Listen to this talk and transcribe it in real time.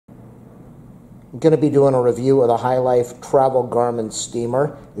I'm going to be doing a review of the HiLife Travel Garment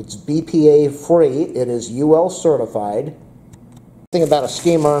Steamer. It's BPA free. It is UL certified. The thing about a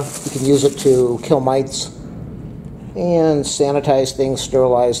steamer, you can use it to kill mites and sanitize things,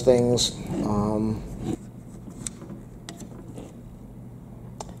 sterilize things.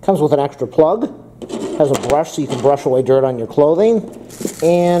 Comes with an extra plug. Has a brush so you can brush away dirt on your clothing.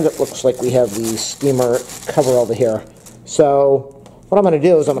 And it looks like we have the steamer cover over here. So what I'm going to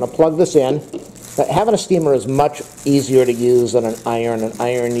do is I'm going to plug this in. But having a steamer is much easier to use than an iron. An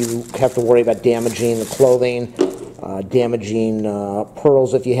iron, you have to worry about damaging the clothing, damaging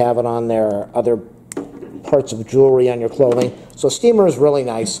pearls if you have it on there, other parts of jewelry on your clothing. So a steamer is really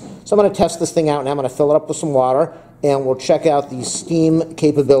nice. So I'm going to test this thing out, and I'm going to fill it up with some water, and we'll check out the steam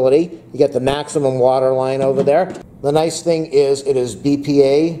capability. You get the maximum water line over there. The nice thing is it is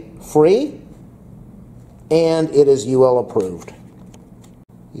BPA free, and it is UL approved.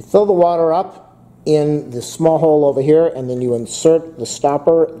 You fill the water up in the small hole over here, and then you insert the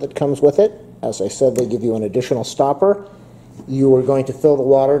stopper that comes with it. As I said, they give you an additional stopper. You are going to fill the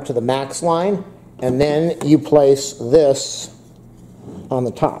water to the max line, and then you place this on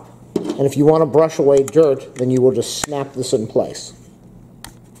the top. And if you want to brush away dirt, then you will just snap this in place.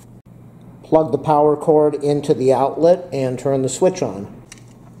 Plug the power cord into the outlet and turn the switch on.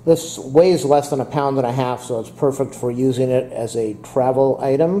 This weighs less than 1.5 pounds, so it's perfect for using it as a travel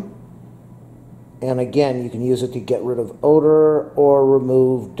item. And again, you can use it to get rid of odor or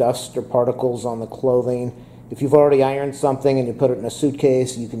remove dust or particles on the clothing. If you've already ironed something and you put it in a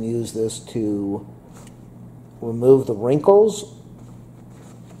suitcase, you can use this to remove the wrinkles.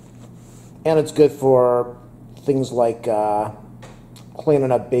 And it's good for things like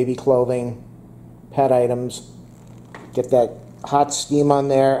cleaning up baby clothing, pet items. Get that hot steam on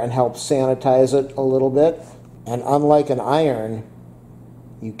there and help sanitize it a little bit. And unlike an iron,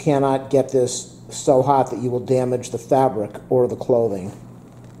 you cannot get this so hot that you will damage the fabric or the clothing.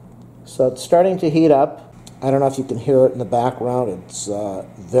 So it's starting to heat up. I don't know if you can hear it in the background. It's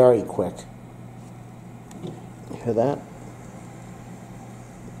very quick. Hear that?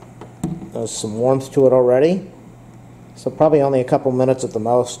 There's some warmth to it already. So probably only a couple minutes at the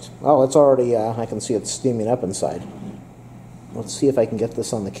most. Oh, it's already, I can see it steaming up inside. Let's see if I can get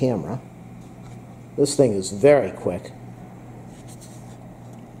this on the camera. This thing is very quick.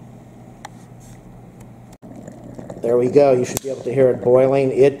 There we go. You should be able to hear it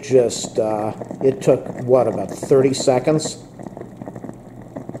boiling. It just, it took, what, about 30 seconds?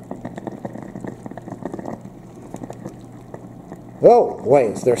 Oh,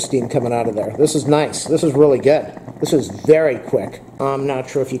 boy, is there steam coming out of there. This is nice. This is really good. This is very quick. I'm not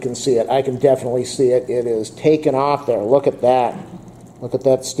sure if you can see it. I can definitely see it. It is taken off there. Look at that. Look at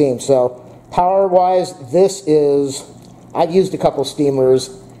that steam. So, power-wise, this is, I've used a couple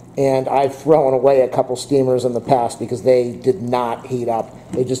steamers, and I've thrown away a couple steamers in the past because they did not heat up.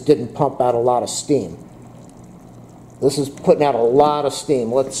 They just didn't pump out a lot of steam. This is putting out a lot of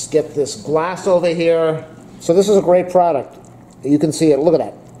steam. Let's get this glass over here. So this is a great product. You can see it. Look at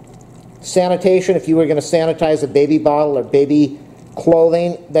that. Sanitation, if you were going to sanitize a baby bottle or baby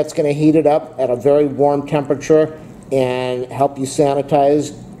clothing, that's going to heat it up at a very warm temperature and help you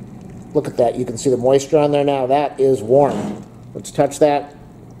sanitize. Look at that. You can see the moisture on there now. That is warm. Let's touch that.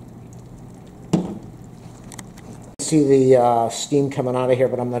 See the steam coming out of here,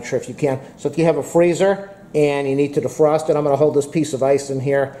 but I'm not sure if you can. So if you have a freezer and you need to defrost it, I'm going to hold this piece of ice in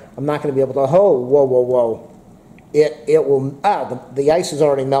here. I'm not going to be able to, oh, whoa, whoa, whoa. It will, the ice is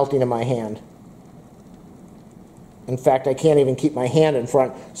already melting in my hand. In fact, I can't even keep my hand in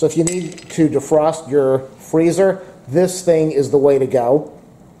front. So if you need to defrost your freezer, this thing is the way to go.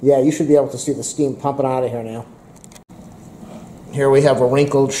 Yeah, you should be able to see the steam pumping out of here now. Here we have a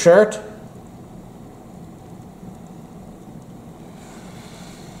wrinkled shirt.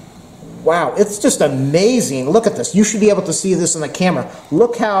 Wow, it's just amazing. Look at this. You should be able to see this in the camera.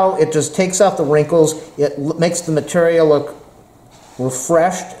 Look how it just takes out the wrinkles. It makes the material look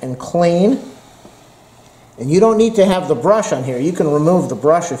refreshed and clean. And you don't need to have the brush on here. You can remove the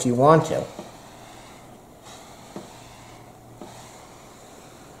brush if you want to.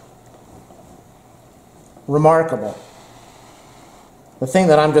 Remarkable. The thing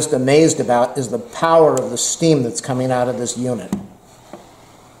that I'm just amazed about is the power of the steam that's coming out of this unit.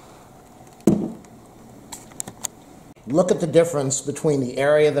 Look at the difference between the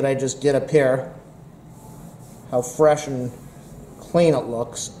area that I just did up here, how fresh and clean it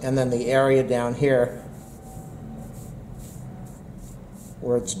looks, and then the area down here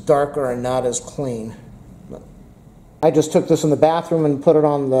where it's darker and not as clean. I just took this in the bathroom and put it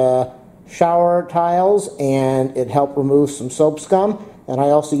on the shower tiles, and it helped remove some soap scum. And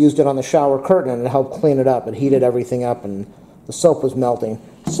I also used it on the shower curtain, and it helped clean it up. It heated everything up, and the soap was melting.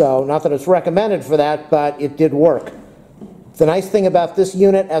 So, not that it's recommended for that, but it did work. The nice thing about this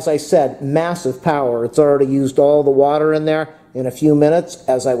unit, as I said, massive power. It's already used all the water in there in a few minutes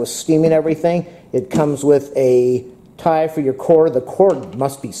as I was steaming everything. It comes with a tie for your cord. The cord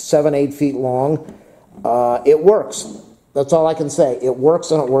must be 7-8 feet long. It works. That's all I can say. It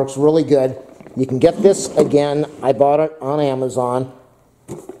works, and it works really good. You can get this, again, I bought it on Amazon.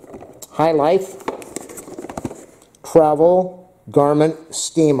 HiLife Travel Garment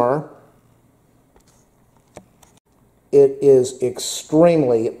Steamer. It is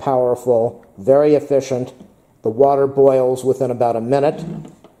extremely powerful, very efficient. The water boils within about a minute,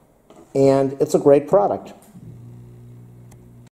 and it's a great product.